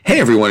Hey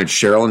everyone, it's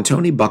Cheryl and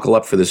Tony. Buckle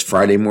up for this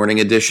Friday morning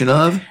edition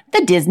of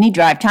the Disney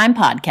Drive Time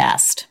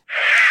Podcast.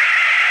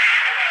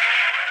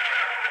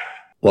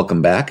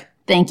 Welcome back.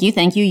 Thank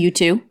you, you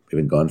too. We've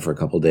been gone for a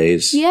couple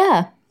days.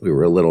 Yeah. We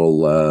were a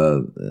little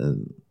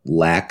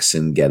lax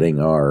in getting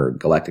our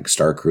Galactic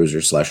Star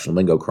Cruiser /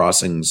 Flamingo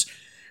Crossings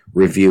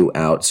review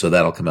out, so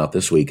that'll come out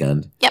this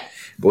weekend. Yep.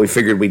 But we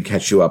figured we'd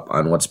catch you up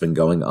on what's been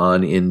going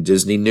on in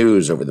Disney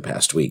news over the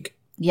past week.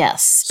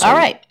 Yes. So all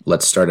right.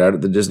 Let's start out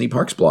at the Disney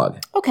Parks blog.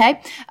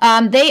 Okay.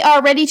 They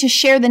are ready to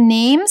share the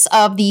names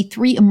of the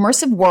 3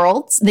 immersive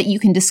worlds that you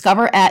can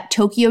discover at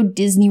Tokyo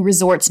Disney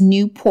Resort's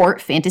new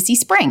port, Fantasy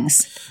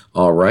Springs.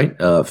 All right.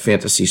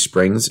 Fantasy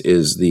Springs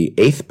is the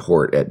 8th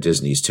port at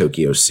Disney's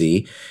Tokyo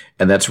Sea,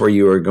 and that's where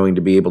you are going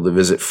to be able to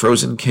visit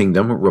Frozen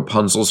Kingdom,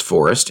 Rapunzel's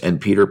Forest, and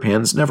Peter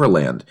Pan's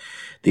Neverland.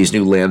 These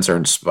new lands are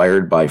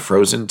inspired by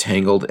Frozen,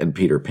 Tangled, and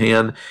Peter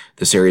Pan.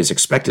 This area is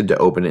expected to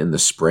open in the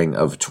spring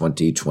of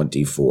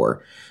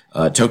 2024.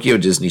 Tokyo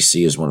Disney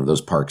Sea is one of those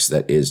parks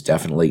that is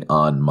definitely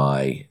on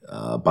my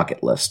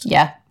bucket list.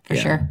 Yeah, for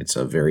sure. It's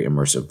a very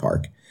immersive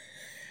park.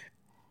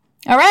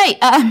 All right.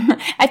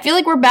 I feel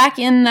like we're back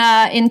in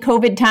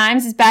COVID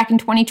times. It's back in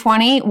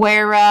 2020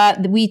 where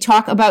we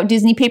talk about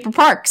Disney Paper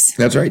Parks.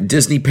 That's right.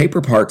 Disney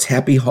Paper Parks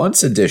Happy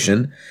Haunts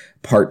Edition.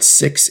 Part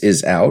 6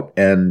 is out,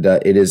 and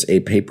it is a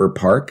paper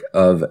park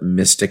of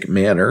Phantom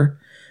Manor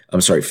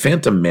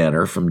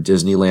from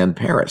Disneyland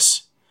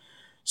Paris.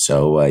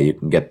 So you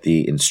can get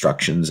the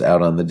instructions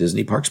out on the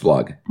Disney Parks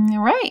blog. All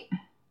right.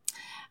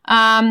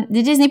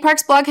 The Disney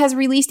Parks blog has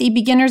released a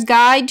beginner's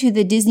guide to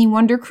the Disney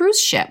Wonder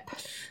cruise ship.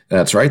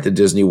 That's right. The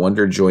Disney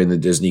Wonder joined the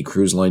Disney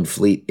Cruise Line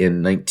fleet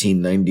in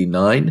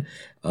 1999.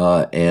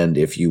 And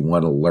if you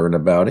want to learn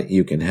about it,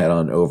 you can head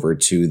on over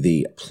to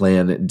the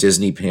Plan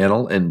Disney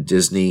panel and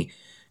Disney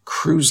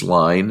Cruise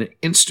Line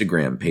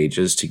Instagram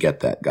pages to get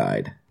that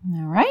guide.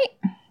 All right.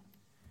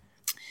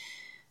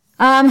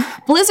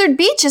 Blizzard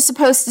Beach is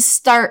supposed to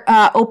start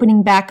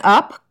opening back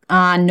up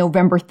on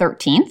November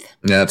 13th.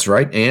 That's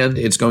right. And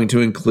it's going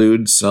to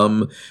include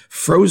some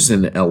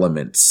Frozen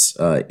elements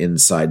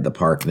inside the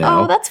park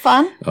now. Oh, that's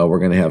fun. We're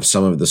going to have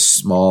some of the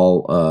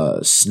small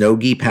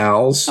Snoggy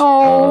Pals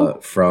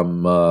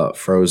from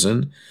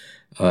Frozen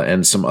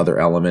and some other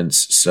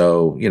elements.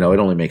 So, it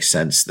only makes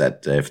sense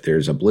that if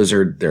there's a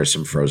Blizzard, there's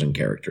some Frozen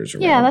characters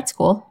around. Yeah, that's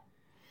cool.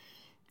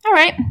 All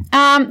right.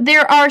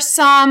 There are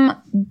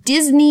some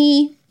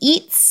Disney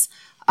Eats,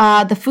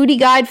 the foodie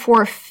guide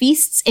for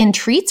feasts and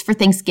treats for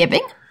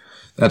Thanksgiving.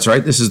 That's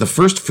right. This is the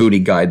first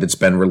foodie guide that's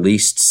been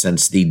released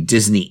since the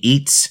Disney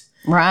Eats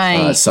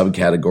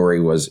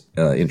subcategory was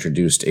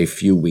introduced a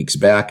few weeks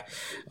back.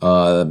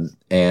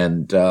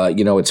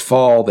 It's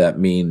fall. That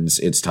means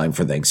it's time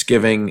for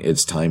Thanksgiving.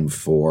 It's time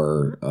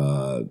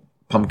for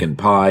pumpkin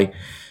pie.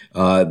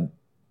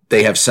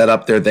 They have set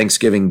up their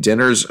Thanksgiving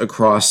dinners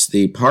across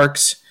the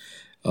parks.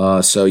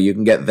 So you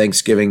can get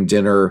Thanksgiving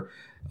dinner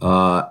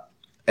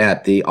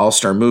at the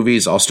All-Star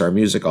Movies, All-Star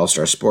Music,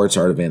 All-Star Sports,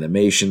 Art of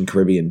Animation,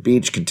 Caribbean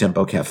Beach,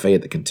 Contempo Cafe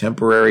at the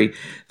Contemporary,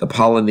 the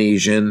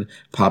Polynesian,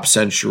 Pop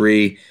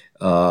Century,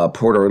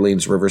 Port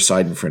Orleans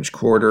Riverside and French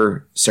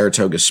Quarter,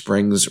 Saratoga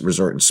Springs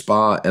Resort and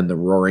Spa, and the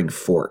Roaring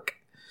Fork.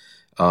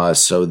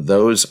 So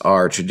those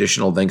are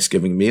traditional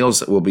Thanksgiving meals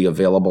that will be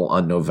available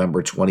on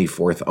November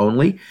 24th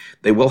only.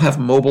 They will have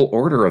mobile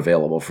order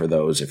available for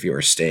those if you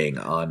are staying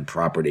on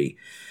property.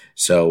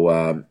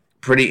 So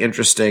pretty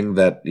interesting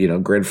that,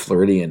 Grand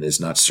Floridian is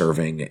not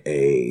serving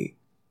a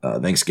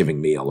Thanksgiving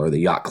meal, or the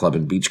Yacht Club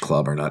and Beach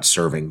Club are not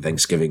serving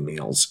Thanksgiving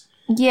meals.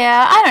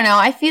 Yeah, I don't know.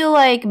 I feel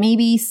like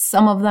maybe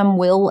some of them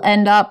will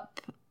end up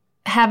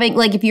having,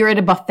 like, if you're at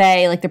a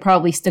buffet, they're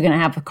probably still going to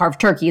have a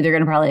carved turkey. They're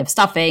going to probably have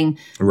stuffing,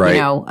 right?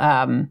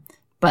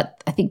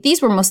 But I think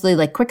these were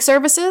mostly quick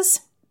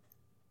services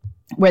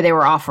where they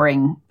were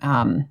offering.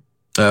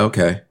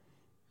 Okay,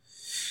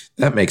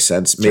 that makes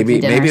sense. Maybe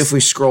if we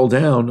scroll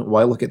down,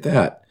 why look at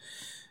that?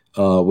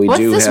 What's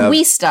this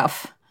wee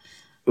stuff?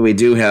 We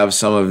do have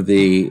some of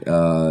the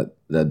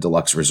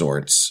deluxe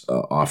resorts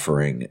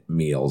offering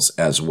meals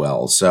as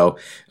well. So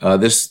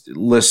this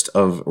list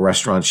of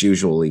restaurants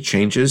usually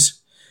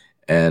changes,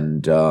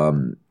 and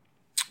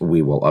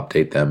we will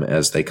update them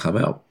as they come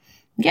out.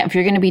 Yeah, if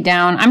you're going to be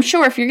down, I'm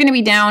sure if you're going to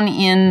be down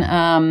in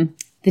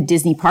the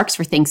Disney parks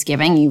for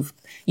Thanksgiving,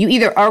 you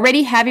either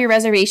already have your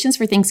reservations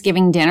for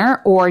Thanksgiving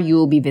dinner, or you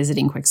will be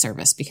visiting quick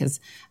service, because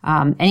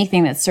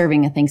anything that's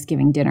serving a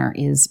Thanksgiving dinner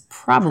is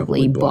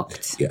probably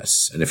booked.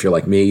 Yes. And if you're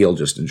like me, you'll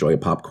just enjoy a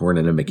popcorn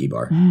and a Mickey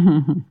bar.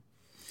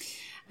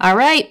 All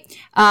right.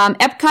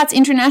 Epcot's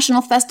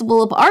International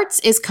Festival of Arts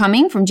is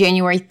coming from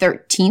January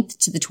 13th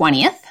to the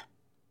 20th.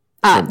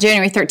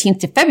 January 13th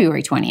to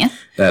February 20th.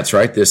 That's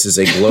right. This is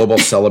a global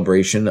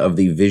celebration of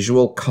the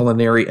visual,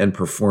 culinary, and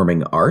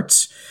performing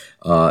arts.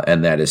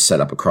 And that is set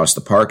up across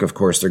the park. Of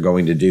course, they're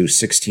going to do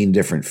 16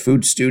 different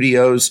food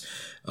studios,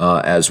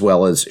 as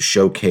well as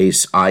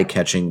showcase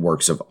eye-catching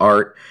works of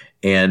art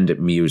and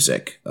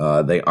music.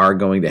 They are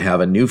going to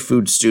have a new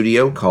food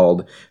studio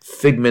called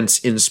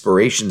Figment's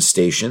Inspiration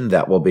Station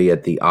that will be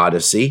at the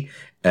Odyssey.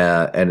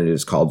 and it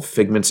is called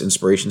Figment's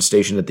Inspiration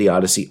Station at the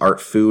Odyssey,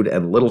 Art, Food,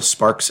 and Little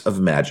Sparks of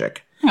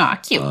Magic. Aw,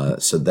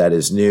 cute. So that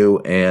is new.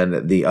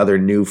 And the other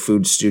new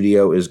food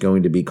studio is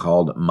going to be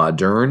called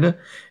Modern,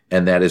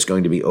 and that is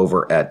going to be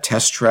over at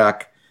Test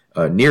Track,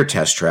 near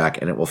Test Track,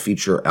 and it will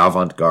feature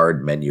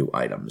avant-garde menu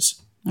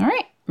items. All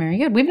right. Very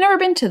good. We've never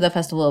been to the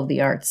Festival of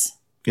the Arts.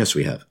 Yes,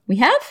 we have. We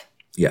have?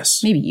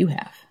 Yes. Maybe you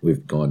have.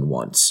 We've gone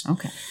once.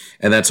 Okay.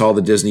 And that's all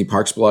the Disney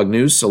Parks blog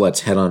news, so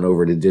let's head on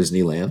over to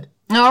Disneyland.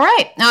 All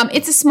right.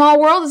 It's a Small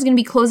World is going to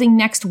be closing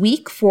next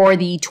week for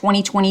the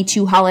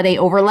 2022 holiday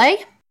overlay.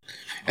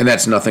 And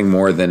that's nothing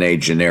more than a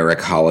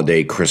generic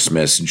holiday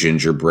Christmas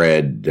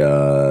gingerbread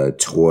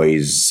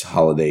toys,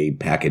 holiday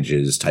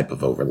packages type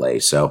of overlay.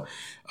 So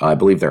I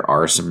believe there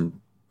are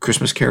some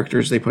Christmas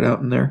characters they put out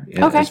in there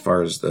as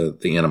far as the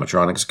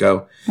animatronics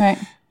go. Right.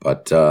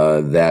 But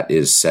that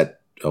is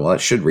set, well,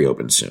 it should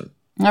reopen soon.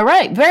 All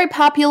right. Very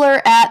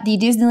popular at the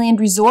Disneyland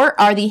Resort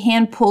are the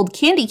hand-pulled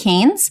candy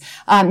canes.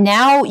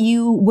 Now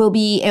you will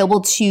be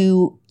able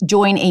to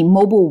join a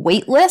mobile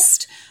wait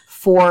list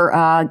for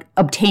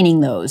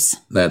obtaining those.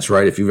 That's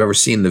right. If you've ever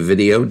seen the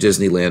video,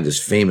 Disneyland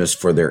is famous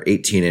for their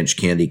 18-inch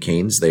candy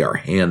canes. They are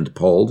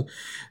hand-pulled.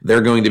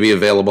 They're going to be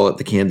available at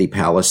the Candy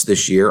Palace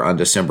this year on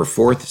December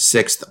 4th,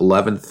 6th,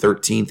 11th,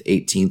 13th,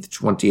 18th,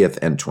 20th,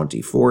 and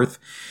 24th.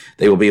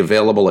 They will be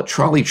available at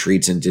Trolley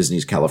Treats in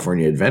Disney's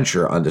California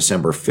Adventure on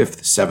December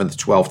 5th, 7th,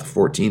 12th,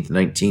 14th,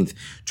 19th,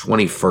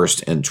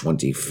 21st, and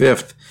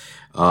 25th.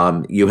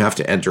 You have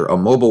to enter a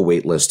mobile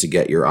wait list to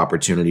get your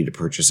opportunity to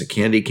purchase a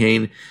candy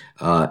cane,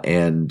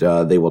 and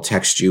they will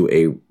text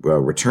you a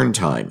return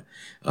time.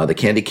 The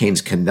candy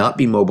canes cannot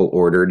be mobile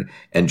ordered,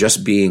 and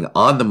just being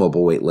on the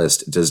mobile wait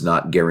list does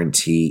not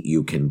guarantee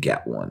you can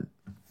get one.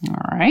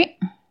 All right.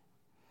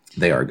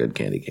 They are good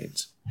candy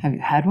canes. Have you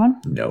had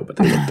one? No, but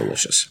they look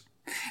delicious.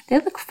 They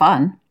look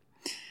fun.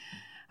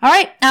 All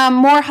right.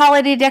 More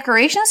holiday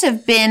decorations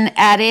have been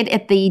added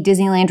at the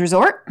Disneyland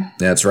Resort.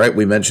 That's right.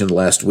 We mentioned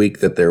last week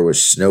that there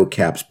was snow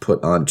caps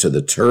put onto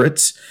the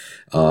turrets,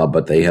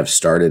 but they have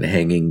started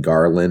hanging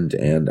garland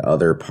and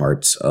other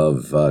parts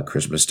of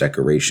Christmas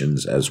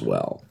decorations as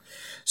well.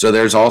 So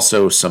there's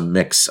also some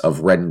mix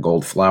of red and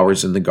gold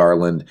flowers in the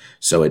garland,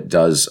 so it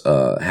does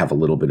have a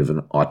little bit of an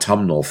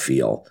autumnal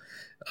feel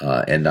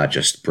and not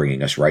just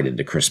bringing us right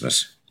into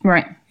Christmas.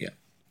 Right. Yeah.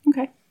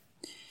 Okay.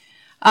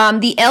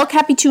 The El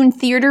Capitan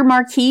Theater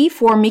marquee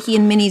for Mickey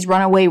and Minnie's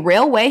Runaway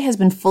Railway has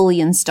been fully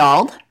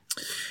installed.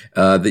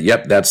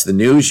 Yep, that's the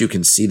news. You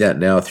can see that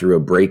now through a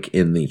break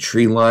in the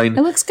tree line.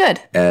 It looks good.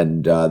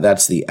 And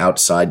that's the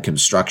outside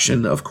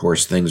construction. Of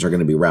course, things are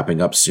going to be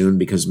wrapping up soon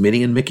because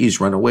Minnie and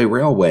Mickey's Runaway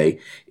Railway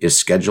is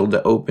scheduled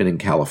to open in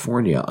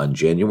California on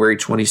January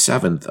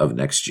 27th of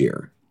next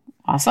year.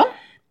 Awesome.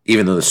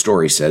 Even though the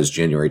story says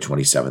January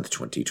 27th,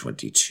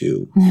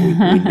 2022.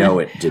 We know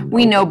it didn't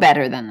We open. know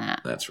better than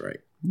that. That's right.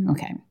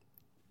 Okay.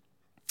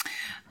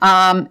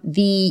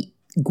 The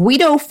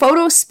Guido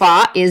photo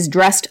spot is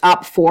dressed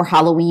up for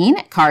Halloween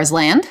at Cars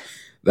Land.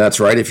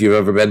 That's right. If you've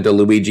ever been to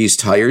Luigi's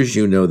Tires,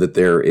 you know that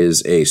there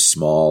is a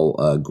small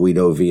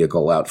Guido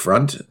vehicle out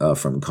front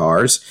from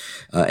Cars,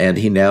 and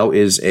he now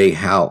is a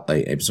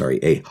Halloween,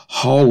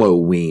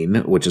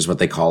 which is what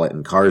they call it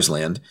in Cars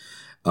Land,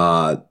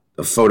 a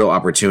photo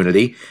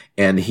opportunity,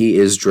 and he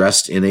is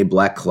dressed in a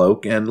black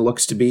cloak and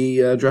looks to be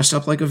dressed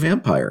up like a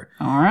vampire.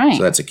 All right.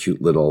 So that's a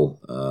cute little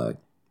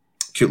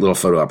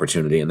photo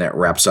opportunity, and that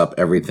wraps up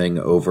everything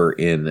over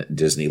in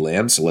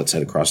Disneyland. So let's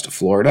head across to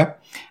Florida.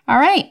 All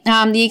right.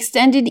 The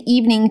extended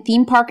evening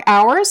theme park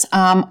hours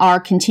are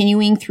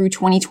continuing through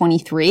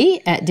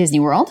 2023 at Disney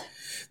World.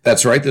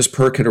 That's right. This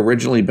perk had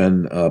originally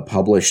been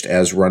published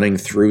as running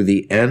through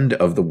the end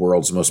of the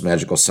world's most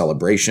magical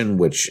celebration,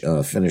 which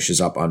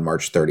finishes up on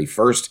March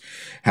 31st.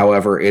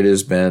 However, it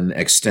has been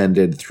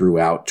extended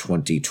throughout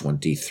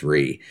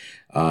 2023.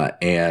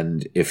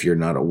 And if you're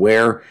not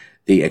aware,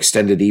 the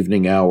extended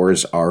evening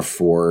hours are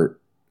for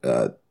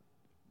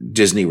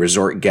Disney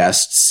Resort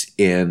guests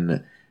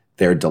in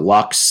their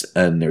deluxe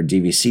and their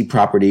DVC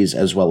properties,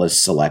 as well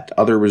as select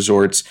other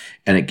resorts,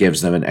 and it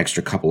gives them an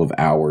extra couple of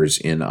hours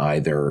in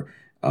either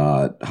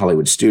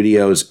Hollywood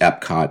Studios,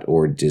 Epcot,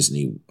 or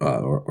Disney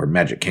or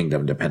Magic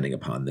Kingdom, depending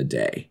upon the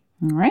day.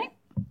 All right.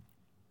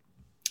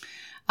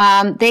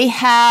 They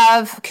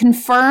have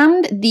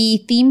confirmed the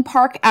theme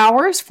park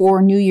hours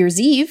for New Year's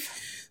Eve.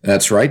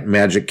 That's right.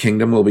 Magic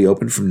Kingdom will be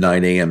open from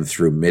 9 a.m.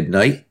 through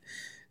midnight.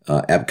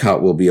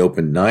 Epcot will be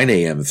open 9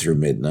 a.m. through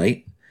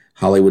midnight.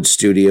 Hollywood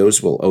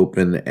Studios will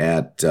open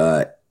at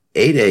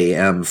 8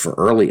 a.m. for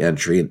early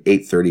entry and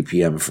 8:30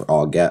 p.m. for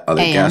all other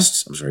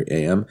guests. I'm sorry,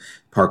 a.m.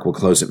 Park will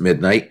close at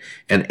midnight.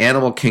 And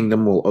Animal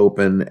Kingdom will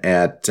open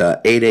at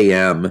 8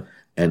 a.m.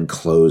 and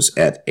close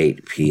at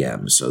 8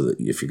 p.m. So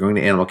that if you're going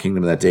to Animal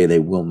Kingdom that day, they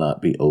will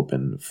not be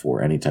open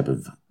for any type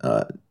of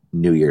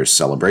New Year's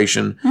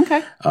celebration.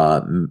 Okay.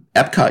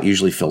 Epcot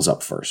usually fills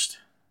up first.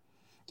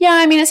 Yeah,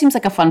 I mean, it seems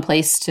like a fun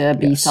place to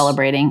be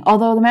celebrating.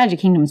 Although the Magic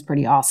Kingdom is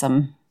pretty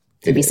awesome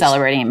to be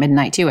celebrating at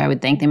midnight, too, I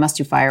would think. They must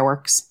do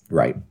fireworks.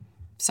 Right.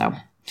 So,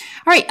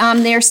 All right.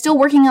 They're still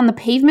working on the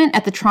pavement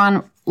at the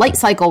Tron Light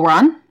Cycle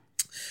Run.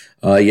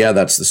 Yeah,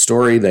 that's the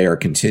story. They are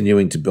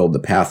continuing to build the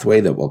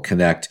pathway that will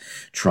connect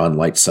Tron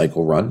Light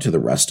Cycle Run to the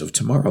rest of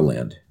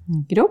Tomorrowland.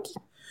 Okey-dokey.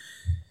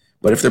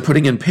 But if they're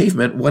putting in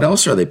pavement, what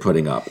else are they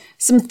putting up?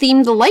 Some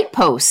themed light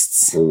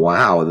posts.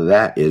 Wow,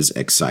 that is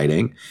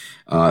exciting.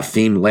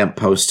 Themed lamp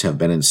posts have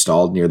been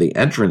installed near the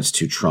entrance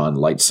to Tron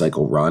Light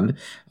Cycle Run,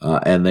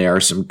 and they are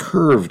some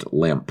curved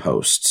lamp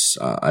posts.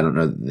 I don't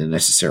know that they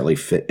necessarily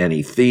fit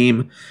any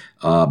theme,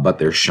 but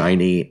they're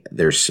shiny,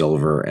 they're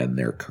silver, and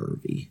they're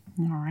curvy.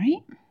 All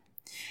right.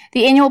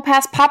 The annual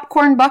pass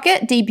popcorn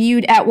bucket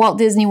debuted at Walt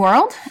Disney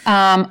World.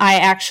 I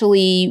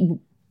actually,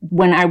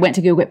 when I went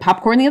to go get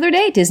popcorn the other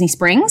day, Disney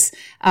Springs,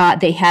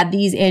 they had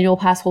these annual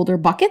pass holder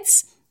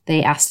buckets.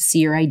 They asked to see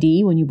your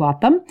ID when you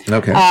bought them.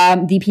 Okay.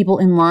 The people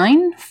in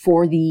line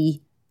for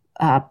the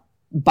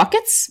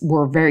buckets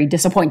were very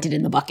disappointed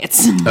in the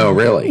buckets. Oh,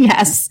 really?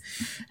 Yes.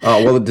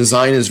 Well, the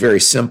design is very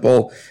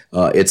simple.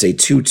 It's a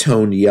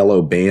two-tone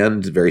yellow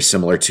band, very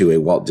similar to a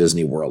Walt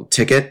Disney World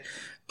ticket.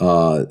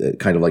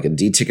 Kind of like a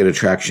D-ticket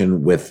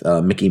attraction with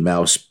Mickey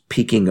Mouse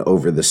peeking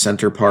over the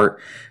center part.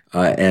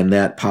 And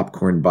that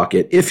popcorn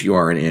bucket, if you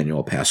are an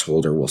annual pass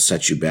holder, will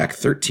set you back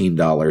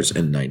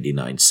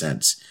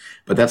 $13.99.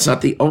 But that's not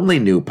the only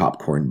new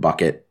popcorn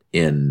bucket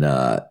in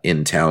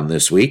town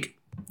this week.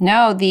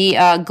 No, the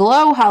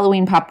Glow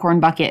Halloween popcorn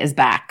bucket is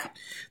back.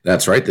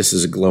 That's right. This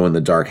is a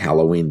glow-in-the-dark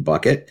Halloween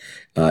bucket.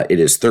 It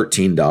is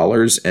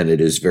 $13, and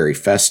it is very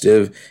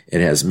festive.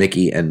 It has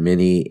Mickey and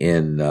Minnie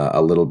in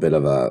a little bit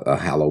of a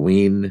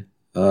Halloween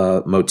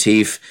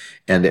motif,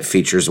 and it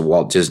features a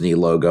Walt Disney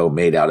logo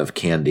made out of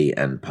candy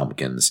and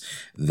pumpkins.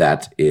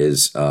 That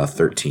is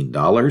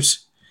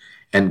 $13.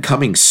 And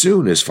coming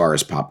soon, as far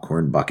as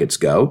popcorn buckets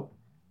go,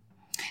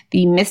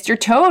 the Mr.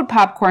 Toad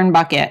popcorn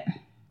bucket.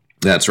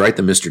 That's right.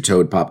 The Mr.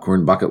 Toad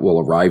popcorn bucket will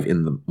arrive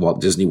in the Walt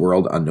Disney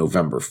World on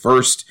November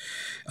 1st.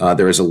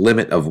 There is a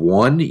limit of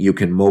one. You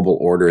can mobile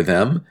order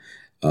them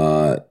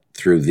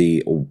through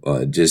the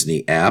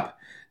Disney app.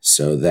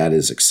 So that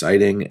is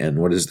exciting. And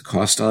what is the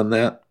cost on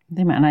that?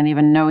 They might not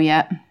even know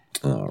yet.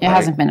 All It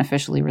hasn't been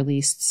officially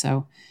released,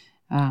 so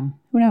who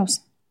knows?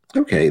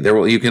 Okay,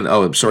 you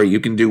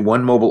can do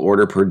one mobile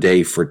order per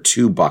day for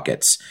 2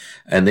 buckets,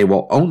 and they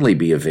will only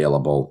be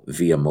available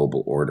via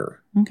mobile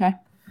order. Okay.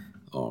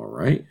 All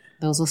right.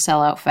 Those will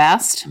sell out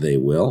fast. They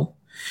will.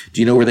 Do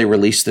you know where they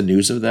released the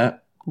news of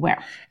that?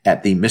 Where?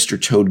 At the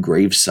Mr. Toad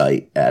grave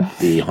site at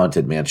the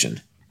Haunted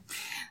Mansion.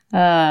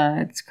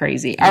 It's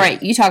crazy. All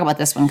right, you talk about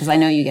this one because I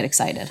know you get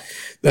excited.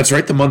 That's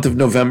right. The month of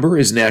November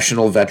is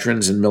National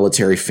Veterans and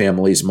Military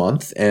Families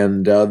Month,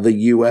 and the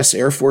U.S.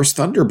 Air Force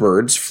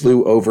Thunderbirds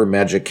flew over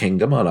Magic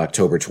Kingdom on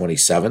October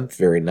 27th.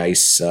 Very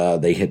nice.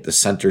 They hit the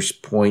center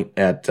point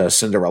at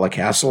Cinderella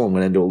Castle and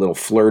went into a little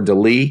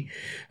fleur-de-lis.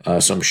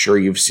 So I'm sure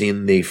you've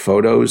seen the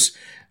photos.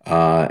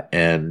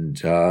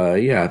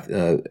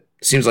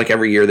 Seems like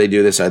every year they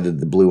do this, either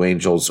the Blue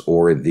Angels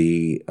or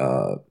the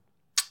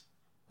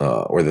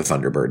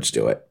Thunderbirds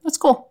do it. That's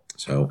cool.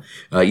 So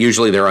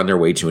usually they're on their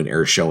way to an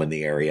air show in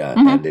the area,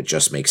 and it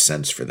just makes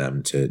sense for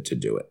them to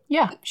do it.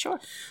 Yeah, sure.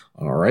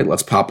 All right,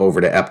 let's pop over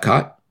to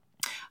Epcot.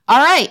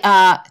 All right,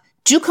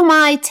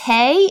 Jukumai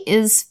Tay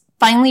is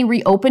finally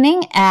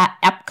reopening at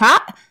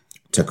Epcot.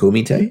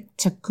 Takumite?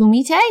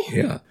 Takumite?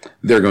 Yeah.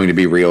 They're going to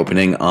be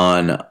reopening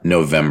on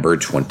November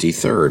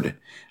 23rd.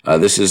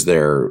 This is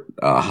their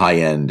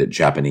high-end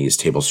Japanese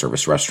table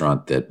service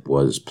restaurant that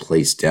was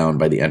placed down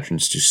by the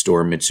entrance to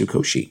store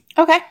Mitsukoshi.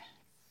 Okay.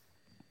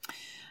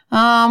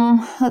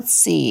 Let's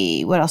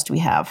see. What else do we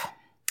have?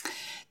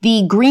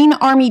 The Green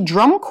Army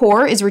Drum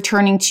Corps is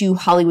returning to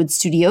Hollywood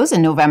Studios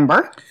in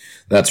November.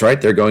 That's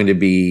right. They're going to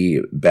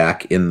be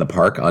back in the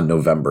park on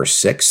November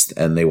 6th,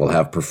 and they will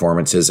have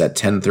performances at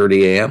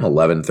 10:30 a.m.,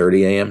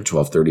 11:30 a.m.,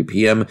 12:30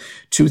 p.m.,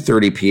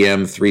 2:30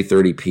 p.m.,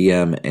 3:30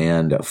 p.m.,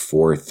 and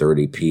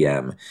 4:30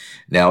 p.m.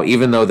 Now,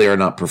 even though they are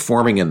not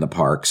performing in the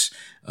parks,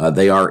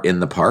 they are in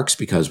the parks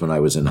because when I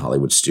was in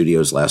Hollywood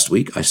Studios last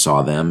week, I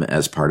saw them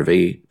as part of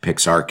a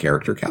Pixar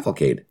character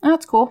cavalcade. Oh,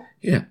 that's cool.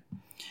 Yeah.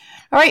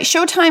 All right,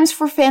 showtimes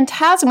for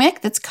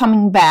Fantasmic that's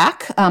coming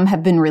back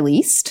have been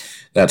released.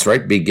 That's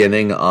right.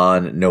 Beginning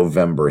on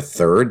November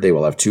 3rd, they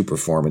will have 2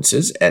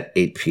 performances at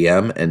 8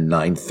 p.m. and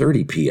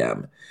 9:30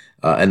 p.m.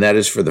 And that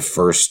is for the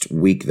first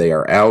week they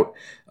are out.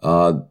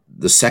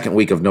 The second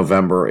week of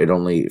November,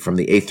 from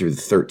the 8th through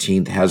the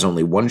 13th, has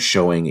only 1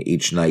 showing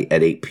each night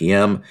at 8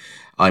 p.m.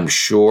 I'm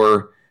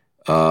sure,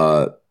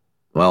 November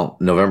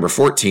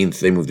 14th,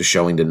 they moved the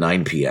showing to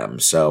 9 p.m.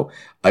 So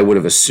I would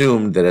have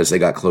assumed that as they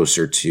got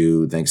closer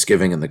to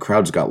Thanksgiving and the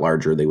crowds got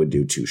larger, they would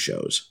do 2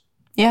 shows.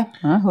 Yeah,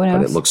 who knows?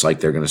 But it looks like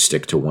they're going to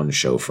stick to 1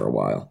 show for a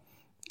while.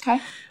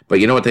 Okay. But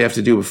you know what they have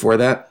to do before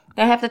that?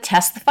 They have to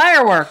test the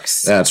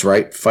fireworks. That's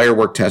right.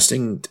 Firework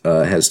testing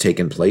has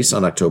taken place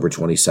on October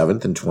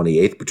 27th and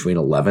 28th between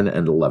 11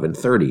 and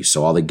 11:30.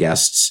 So all the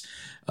guests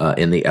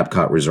in the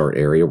Epcot Resort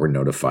area were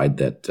notified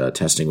that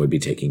testing would be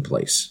taking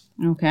place.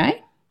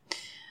 Okay.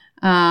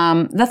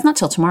 That's not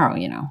till tomorrow,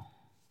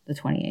 the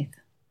 28th.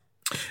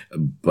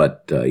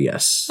 But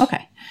yes.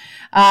 Okay.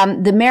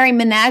 The Merry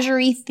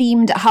Menagerie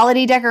themed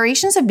holiday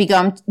decorations have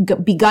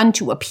begun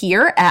to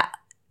appear at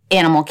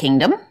Animal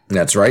Kingdom.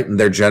 That's right. And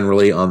they're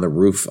generally on the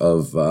roof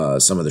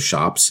of some of the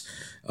shops.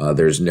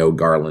 There's no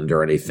garland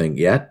or anything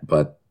yet,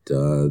 but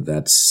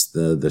that's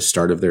the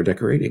start of their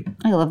decorating.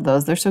 I love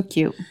those. They're so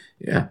cute.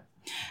 Yeah.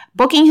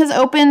 Booking has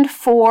opened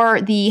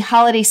for the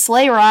holiday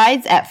sleigh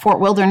rides at Fort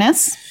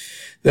Wilderness.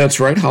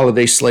 That's right.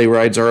 Holiday sleigh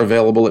rides are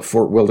available at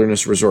Fort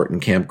Wilderness Resort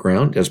and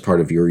Campground as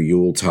part of your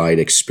Yuletide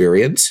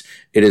experience.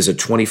 It is a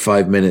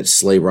 25-minute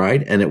sleigh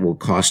ride, and it will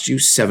cost you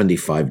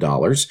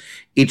 $75.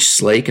 Each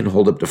sleigh can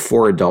hold up to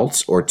 4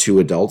 adults or 2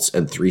 adults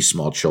and 3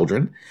 small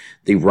children.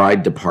 The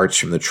ride departs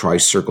from the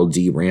Tri-Circle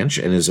D Ranch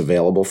and is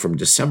available from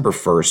December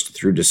 1st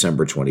through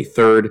December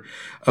 23rd.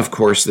 Of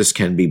course, this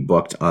can be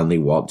booked on the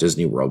Walt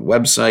Disney World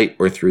website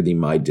or through the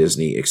My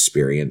Disney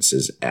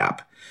Experiences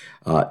app.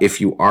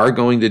 If you are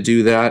going to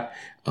do that,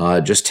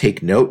 just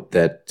take note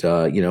that,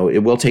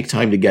 it will take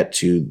time to get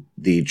to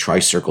the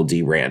Tri-Circle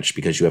D Ranch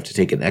because you have to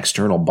take an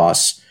external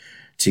bus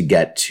to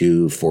get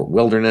to Fort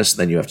Wilderness.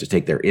 Then you have to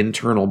take their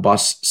internal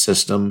bus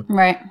system.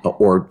 Right.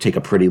 Or take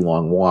a pretty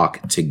long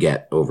walk to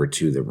get over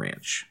to the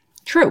ranch.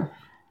 True.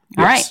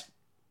 All right.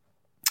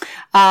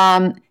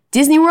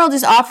 Disney World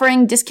is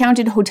offering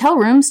discounted hotel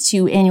rooms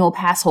to annual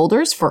pass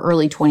holders for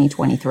early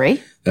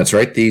 2023. That's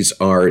right. These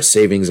are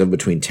savings of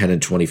between 10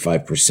 and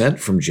 25%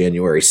 from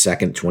January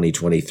 2nd,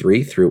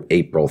 2023 through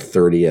April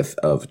 30th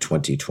of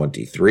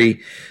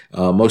 2023.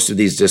 Most of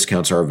these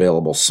discounts are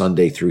available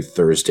Sunday through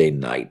Thursday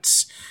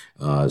nights.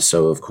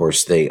 So, of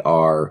course, they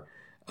are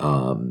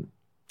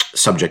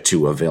subject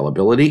to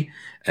availability.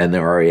 And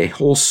there are a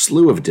whole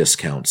slew of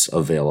discounts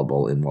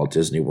available in Walt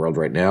Disney World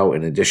right now.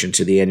 In addition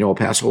to the annual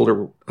pass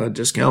holder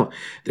discount,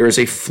 there is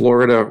a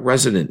Florida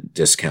resident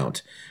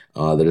discount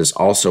that is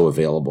also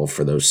available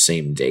for those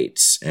same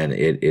dates. And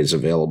it is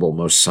available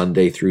most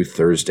Sunday through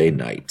Thursday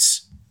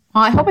nights.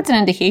 Well, I hope it's an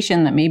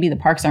indication that maybe the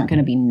parks aren't going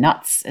to be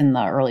nuts in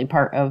the early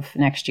part of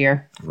next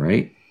year.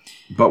 Right.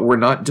 But we're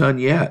not done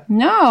yet.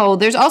 No,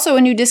 there's also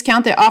a new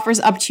discount that offers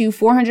up to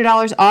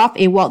 $400 off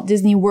a Walt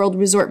Disney World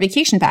Resort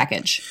vacation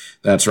package.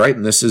 That's right.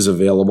 And this is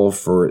available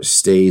for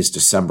stays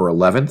December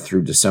 11th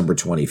through December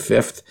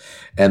 25th.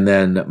 And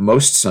then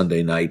most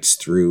Sunday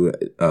through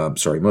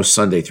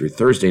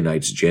Thursday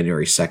nights,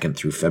 January 2nd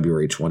through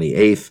February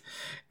 28th.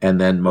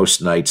 And then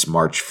most nights,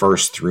 March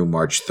 1st through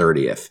March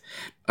 30th.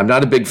 I'm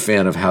not a big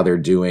fan of how they're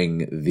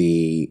doing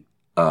the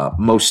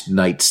most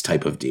nights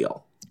type of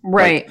deal.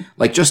 Right.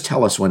 Like just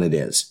tell us when it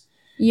is.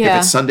 Yeah.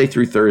 If it's Sunday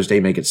through Thursday,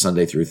 make it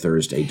Sunday through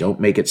Thursday. Don't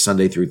make it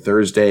Sunday through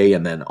Thursday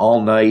and then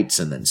all nights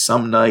and then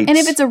some nights. And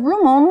if it's a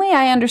room only,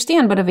 I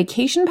understand. But a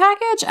vacation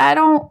package, I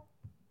don't.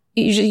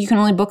 Usually you can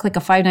only book like a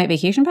 5-night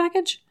vacation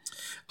package?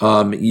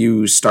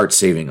 You start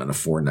saving on a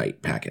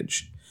 4-night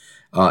package.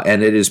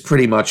 And it is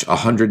pretty much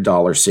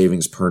 $100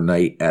 savings per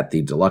night at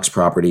the deluxe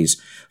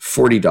properties,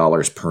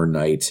 $40 per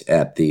night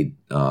at the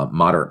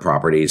moderate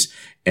properties,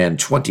 and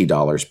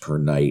 $20 per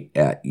night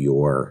at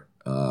your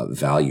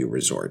value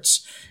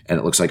resorts. And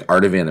it looks like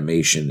Art of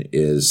Animation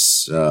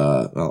is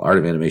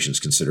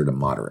considered a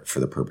moderate for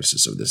the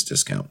purposes of this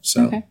discount.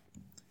 So. Okay.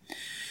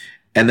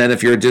 And then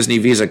if you're a Disney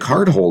Visa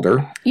card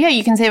holder. Yeah,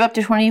 you can save up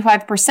to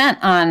 25%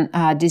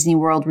 on Disney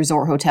World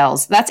resort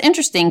hotels. That's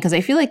interesting because I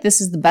feel like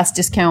this is the best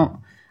discount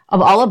of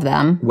all of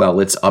them.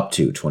 Well, it's up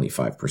to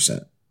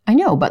 25%. I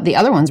know, but the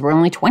other ones were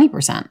only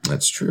 20%.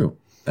 That's true.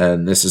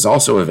 And this is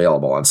also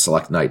available on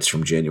select nights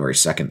from January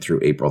 2nd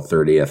through April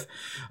 30th.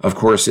 Of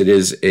course, it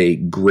is a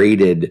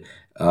graded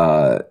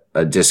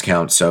a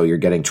discount, so you're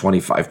getting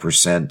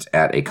 25%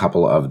 at a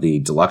couple of the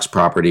deluxe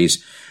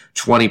properties,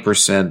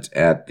 20%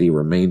 at the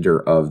remainder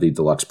of the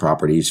deluxe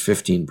properties,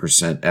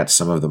 15% at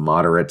some of the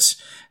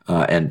moderates,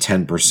 and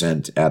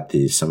 10%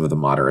 at some of the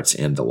moderates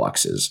and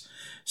deluxes.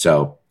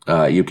 So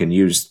you can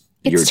use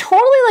it's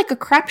totally like a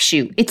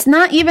crapshoot. It's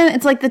not even,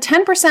 it's like the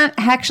 10%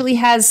 actually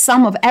has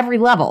some of every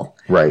level.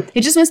 Right.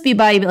 It just must be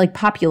by like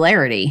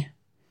popularity,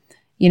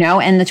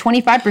 and the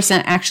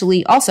 25%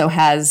 actually also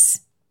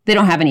has, they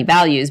don't have any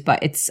values,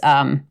 but it's,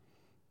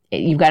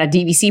 you've got a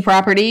DVC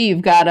property,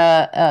 you've got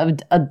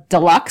a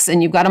deluxe,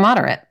 and you've got a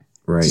moderate.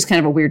 Right. It's just kind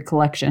of a weird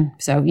collection.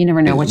 So you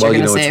never know what you're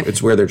going to save.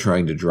 It's where they're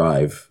trying to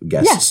drive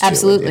guests to.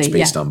 Absolutely. It's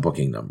based on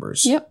booking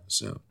numbers. Yep.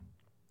 So.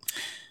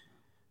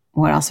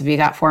 What else have you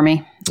got for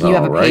me? You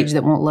have a page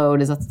that won't load.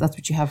 That's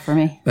what you have for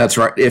me? That's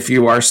right. If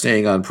you are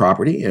staying on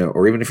property,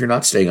 or even if you're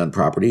not staying on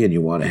property and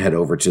you want to head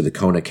over to the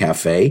Kona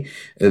Cafe,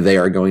 they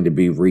are going to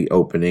be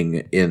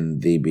reopening in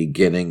the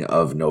beginning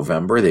of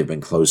November. They've been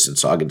closed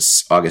since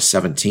August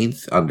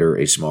 17th under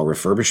a small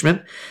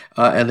refurbishment,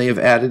 and they have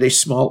added a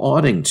small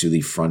awning to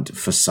the front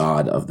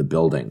facade of the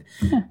building.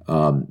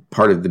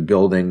 Part of the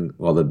building,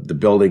 the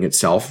building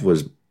itself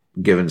was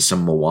given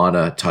some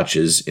Moana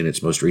touches in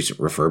its most recent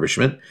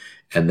refurbishment,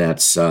 and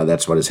that's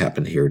what has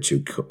happened here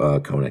to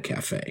Kona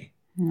Cafe.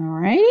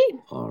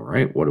 All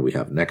right. What do we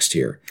have next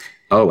here?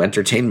 Oh,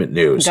 entertainment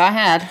news. Go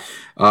ahead.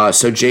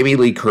 So Jamie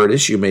Lee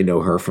Curtis, you may know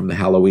her from the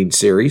Halloween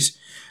series.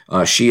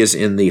 She is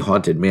in the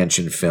Haunted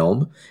Mansion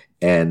film,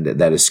 and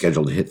that is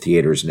scheduled to hit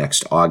theaters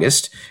next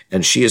August.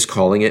 And she is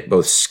calling it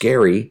both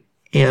scary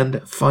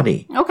and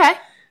funny. Okay.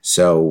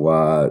 So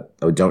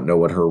I don't know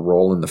what her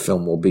role in the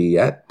film will be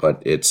yet,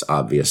 but it's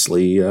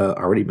obviously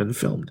already been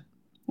filmed.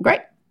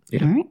 Great.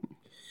 Yeah. All right.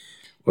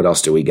 What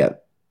else do we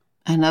get?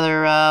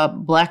 Another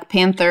Black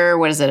Panther,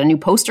 what is it, a new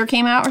poster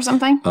came out or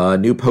something? A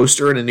new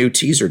poster and a new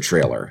teaser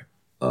trailer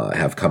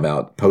have come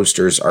out.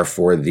 Posters are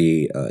for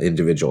the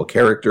individual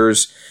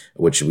characters,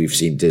 which we've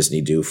seen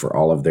Disney do for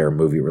all of their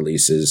movie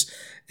releases,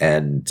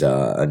 and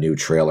a new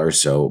trailer.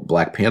 So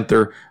Black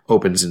Panther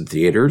opens in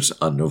theaters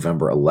on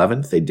November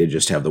 11th. They did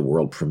just have the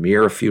world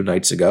premiere a few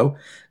nights ago,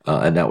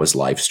 and that was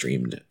live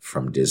streamed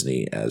from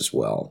Disney as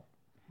well.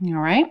 All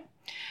right.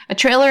 A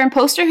trailer and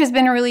poster has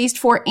been released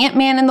for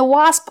Ant-Man and the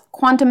Wasp: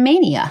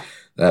 Quantumania.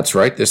 That's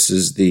right. This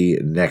is the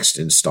next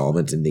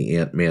installment in the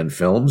Ant-Man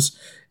films,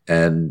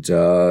 and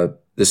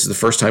this is the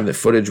first time that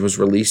footage was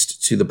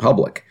released to the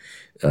public.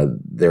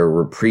 There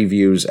were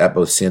previews at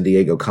both San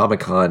Diego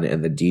Comic-Con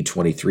and the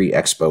D23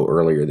 Expo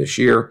earlier this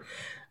year.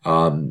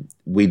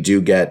 We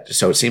do get,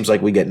 so it seems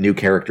like we get new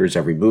characters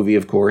every movie,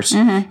 of course.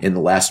 Mm-hmm. In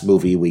the last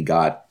movie, we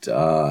got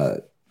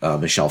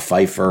Michelle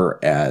Pfeiffer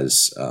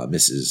as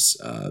Mrs.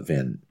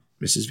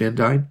 Van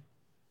Dyne?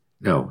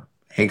 No,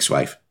 Hank's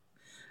wife.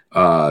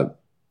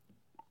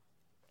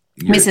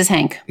 Mrs.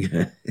 Hank.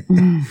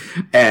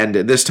 And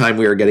this time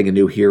we are getting a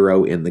new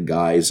hero in the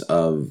guise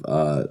of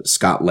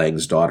Scott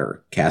Lang's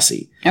daughter,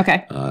 Cassie.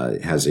 Okay.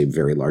 Has a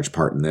very large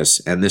part in this.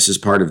 And this is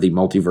part of the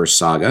multiverse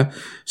saga.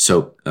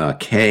 So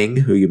Kang,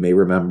 who you may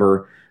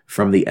remember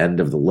from the end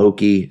of the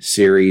Loki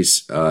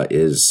series,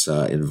 is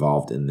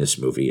involved in this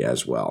movie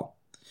as well.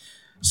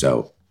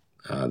 So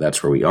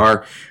that's where we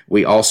are.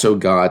 We also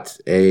got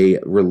a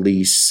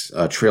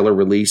trailer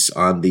release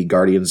on the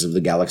Guardians of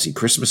the Galaxy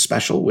Christmas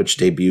special, which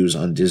debuts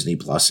on Disney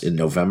Plus in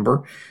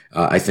November.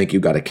 I think you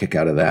got a kick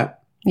out of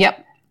that.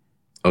 Yep.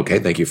 Okay,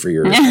 thank you for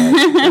your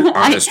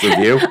honest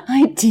review.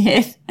 I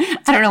did.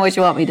 I don't know what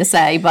you want me to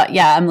say, but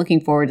yeah, I'm looking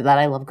forward to that.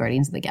 I love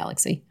Guardians of the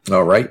Galaxy.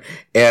 All right.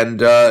 And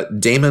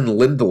Damon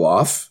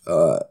Lindelof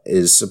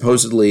is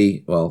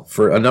supposedly, well,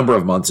 for a number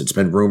of months, it's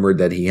been rumored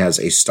that he has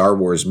a Star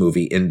Wars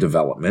movie in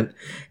development,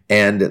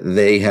 and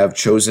they have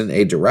chosen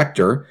a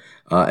director,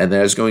 and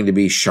that is going to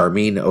be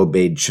Charmin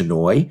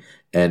Obaid-Chinoy,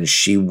 and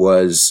she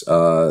was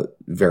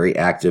very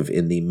active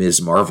in the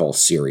Ms. Marvel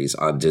series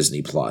on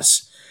Disney+.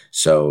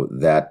 So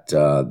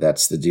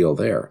that's the deal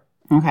there.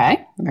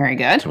 Okay, very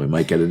good. So we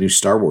might get a new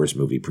Star Wars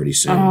movie pretty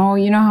soon. Oh,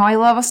 you know how I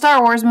love a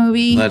Star Wars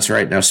movie. That's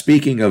right. Now,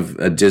 speaking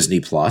of Disney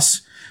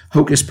Plus,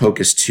 Hocus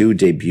Pocus 2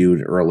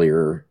 debuted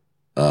earlier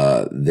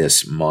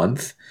this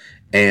month.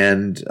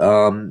 And,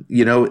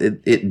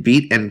 it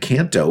beat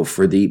Encanto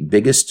for the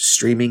biggest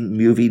streaming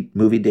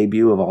movie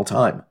debut of all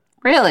time.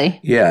 Really?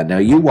 Yeah. Now,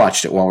 you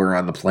watched it while we were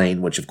on the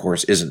plane, which, of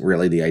course, isn't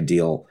really the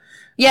ideal.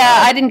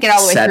 Yeah, I didn't get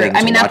all the way through it.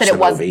 I mean, not that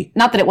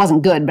it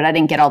wasn't good, but I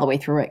didn't get all the way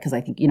through it because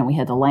I think, we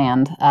had to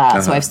land.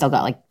 So I've still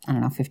got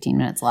 15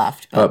 minutes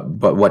left.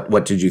 But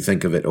what did you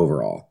think of it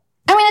overall?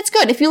 I mean, it's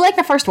good. If you like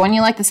the first one,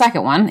 you like the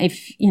second one.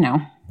 If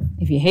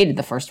you hated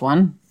the first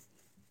one,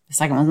 the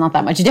second one's not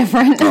that much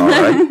different. All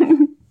right.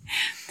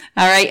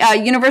 All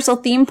right. Universal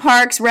Theme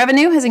Parks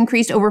revenue has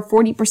increased over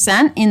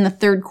 40% in the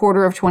third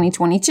quarter of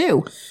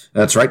 2022.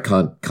 That's right.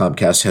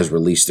 Comcast has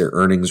released their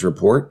earnings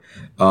report,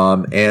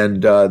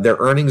 and their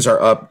earnings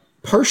are up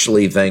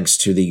partially thanks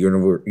to the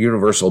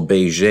Universal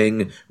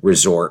Beijing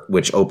Resort,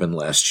 which opened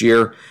last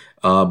year.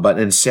 But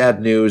in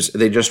sad news,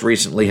 they just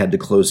recently had to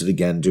close it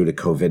again due to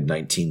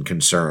COVID-19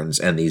 concerns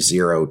and the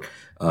zero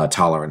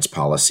tolerance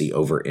policy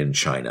over in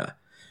China.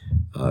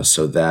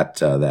 So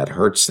that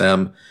hurts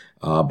them.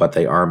 But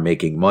they are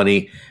making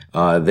money.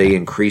 They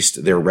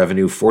increased their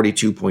revenue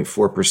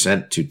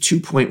 42.4% to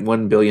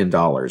 $2.1 billion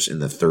in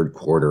the third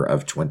quarter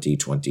of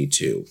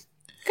 2022.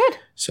 Good.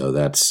 So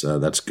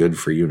that's good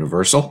for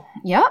Universal.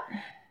 Yep.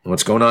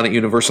 What's going on at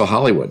Universal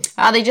Hollywood?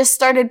 They just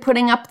started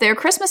putting up their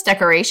Christmas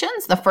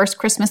decorations. The first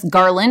Christmas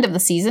garland of the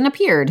season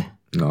appeared.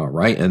 All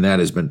right, and that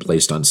has been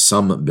placed on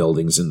some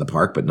buildings in the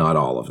park, but not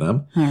all of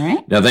them. All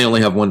right. Now, they only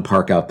have one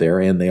park out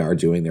there, and they are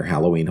doing their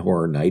Halloween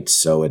Horror Nights,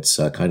 so it's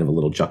kind of a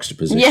little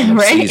juxtaposition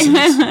of seasons.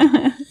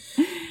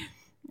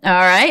 All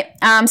right.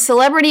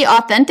 Celebrity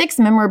Authentics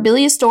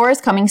memorabilia store is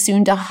coming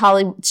soon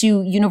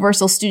to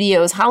Universal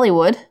Studios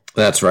Hollywood.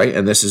 That's right,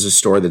 and this is a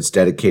store that's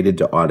dedicated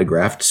to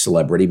autographed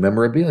celebrity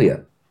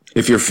memorabilia.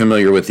 If you're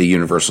familiar with the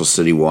Universal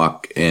City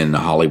Walk in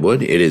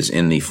Hollywood, it is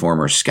in the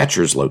former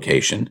Skechers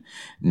location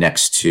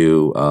next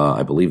to,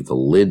 I believe, the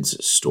Lids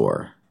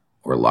store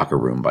or Locker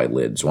Room by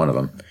Lids, one of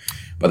them.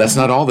 But that's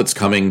not all that's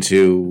coming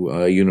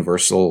to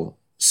Universal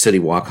City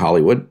Walk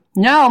Hollywood.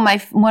 No,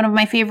 one of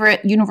my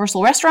favorite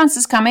Universal restaurants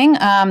is coming,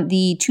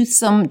 the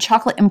Toothsome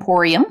Chocolate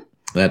Emporium.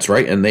 That's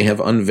right, and they have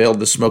unveiled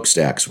the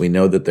smokestacks. We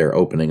know that they're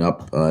opening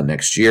up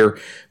next year,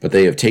 but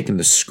they have taken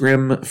the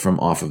scrim from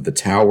off of the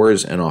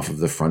towers and off of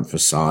the front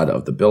facade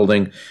of the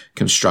building.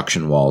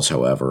 Construction walls,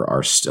 however,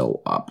 are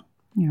still up.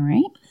 All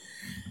right.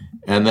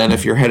 And then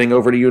if you're heading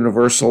over to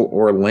Universal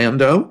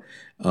Orlando,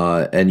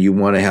 and you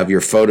want to have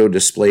your photo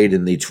displayed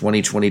in the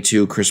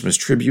 2022 Christmas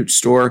Tribute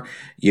Store,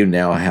 you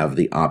now have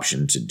the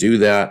option to do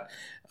that.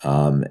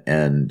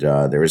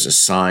 There is a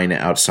sign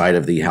outside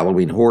of the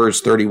Halloween Horrors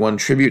 31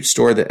 Tribute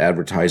Store that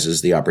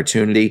advertises the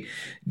opportunity.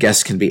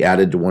 Guests can be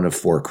added to one of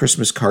 4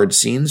 Christmas card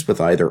scenes with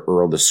either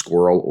Earl the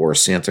Squirrel or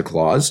Santa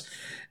Claus.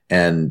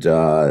 And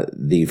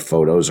the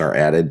photos are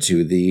added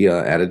to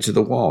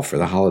the wall for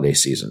the holiday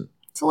season.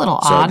 It's a little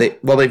odd.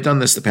 They've done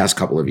this the past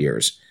couple of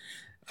years.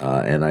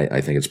 And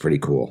I think it's pretty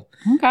cool.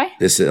 Okay.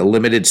 This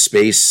limited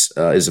space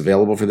is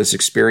available for this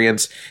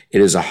experience.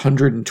 It is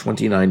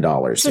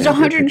 $129. So it's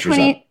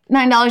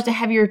 $129 to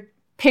have your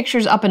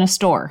pictures up in a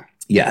store.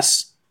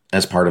 Yes,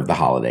 as part of the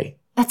holiday.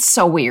 That's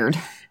so weird.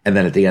 And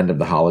then at the end of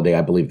the holiday,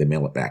 I believe they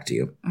mail it back to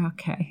you.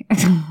 Okay.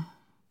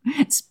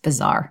 It's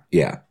bizarre.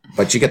 Yeah,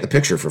 but you get the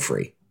picture for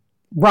free.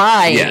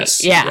 Right.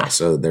 Yes. Yeah.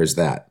 So there's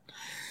that.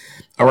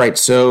 All right,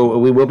 so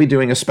we will be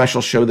doing a special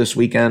show this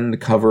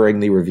weekend covering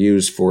the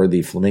reviews for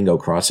the Flamingo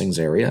Crossings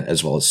area,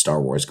 as well as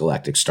Star Wars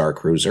Galactic Star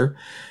Cruiser.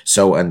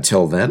 So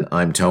until then,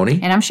 I'm Tony.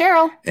 And I'm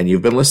Cheryl. And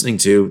you've been listening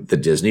to the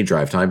Disney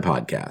Drive Time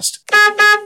Podcast.